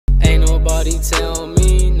nobody tell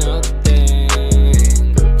me nothing.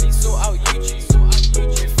 Please sort out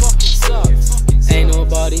YouTube. It fucking sucks. Ain't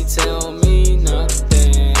nobody tell me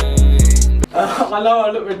nothing. I know I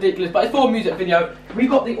look ridiculous, but it's for a music video. We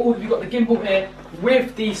got the gimbal here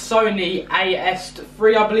with the Sony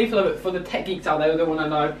AS3, I believe, for the tech geeks out there who want to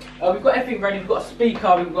know. We've got everything ready. We've got a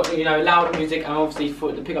speaker, we've got, you know, loud music, and obviously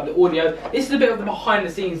to pick up the audio. This is a bit of the behind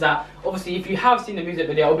the scenes that, obviously, if you have seen the music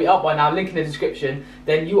video, it'll be up by now, link in the description.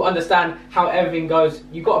 Then you understand how everything goes.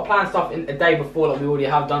 You've got to plan stuff in a day before, like we already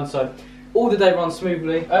have done. So all the day runs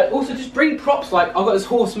smoothly. Also, just bring props. Like, I've got this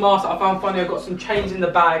horse mask that I found funny. I've got some chains in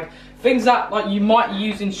the bag. Things that like you might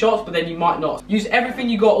use in shots, but then you might not. Use everything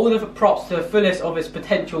you got, all the props to the fullest of its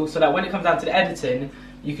potential, so that when it comes down to the editing,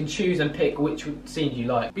 you can choose and pick which scenes you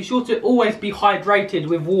like. Be sure to always be hydrated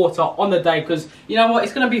with water on the day, because you know what,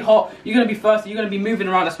 it's going to be hot, you're going to be thirsty, you're going to be moving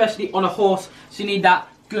around, especially on a horse, so you need that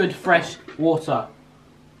good, fresh water.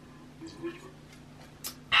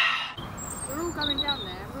 We're all going down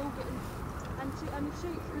there, we're all getting... And she,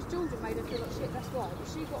 because Georgia made her feel like shit, that's why, but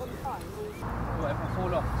she got on the phone. What, if I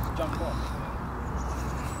fall off, just jump off?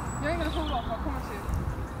 You ain't gonna fall off, I promise you.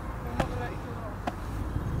 I'm not gonna let you fall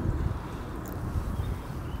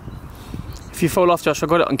off. If you fall off, Josh, I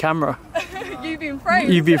got it on camera. You've been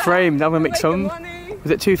framed. You've been framed. I'm gonna make some. Money.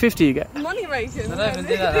 Was it 250 you get? Money making. I don't even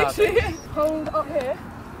do that now. Hold up here.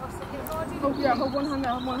 Oh yeah, hold one hand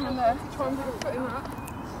there, hold one hand there. Try and put your foot in that.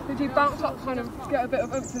 If you bounce up, kind of get a bit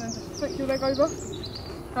of oomph and then just flick your leg over.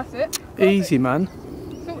 That's it. Perfect. Easy, man.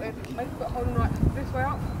 Sorted. Maybe put holding like this way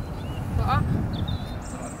up. Like that.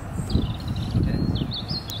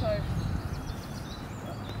 So.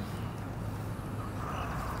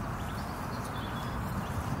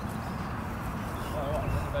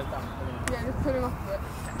 Yeah, just pull him off a bit.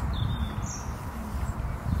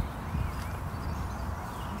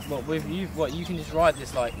 What, with you, what, you can just ride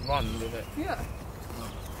this, like, run with it? Yeah.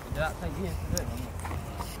 Did that take years to do?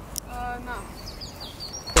 No.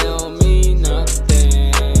 Tell me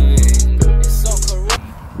nothing. It's so corrupt.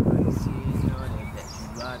 I see it on it that you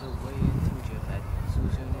ride away into your head.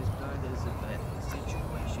 Susan is blind as a bed. The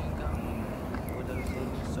situation got me with a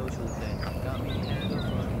social thing. Got me hand over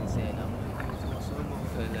and said I'm looking for some more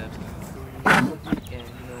Phillips.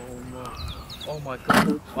 No more. Oh my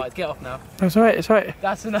god. Right, get off now. That's alright, it's alright.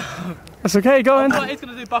 That's enough. That's okay, go on. I thought he's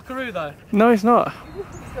going to do buckaroo though. No, it's not.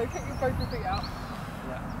 So kick your both your feet out.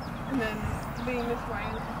 Yeah. And then lean this way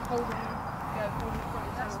and hold it. Yeah, hold it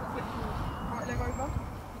right down. Flip your right leg over.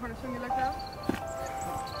 Kind of swing your leg down.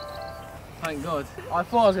 Thank God. I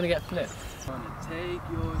thought I was going to get flipped. Gonna take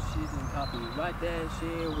your shit and copy right that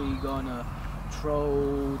shit. We gonna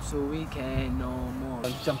troll so we can no more.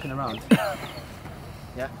 I'm jumping around.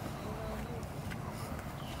 Yeah?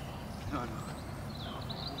 No, no.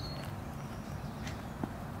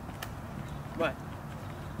 Right.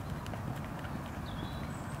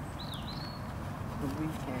 We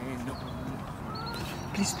can no more.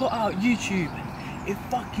 Please put out YouTube. It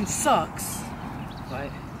fucking sucks.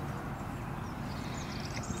 Right?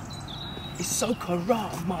 It's so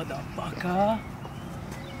corrupt, motherfucker.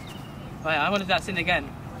 Right, I wanted that scene again.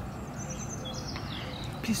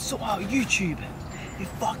 Please sort out YouTube. It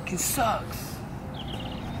fucking sucks.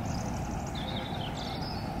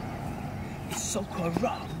 It's so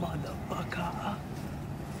corrupt, motherfucker.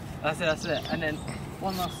 That's it. And then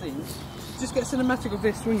one last thing. Just get cinematic of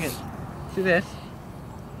this swinging. See this?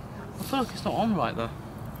 I feel like it's not on right though.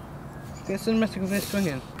 Get cinematic of this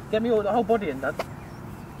swinging. Get me the whole body in, Dad.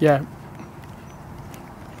 Yeah.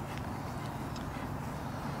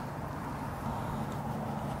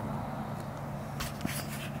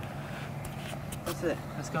 That's it.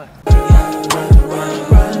 Let's go. Run, run,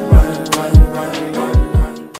 run, run, run, run, run.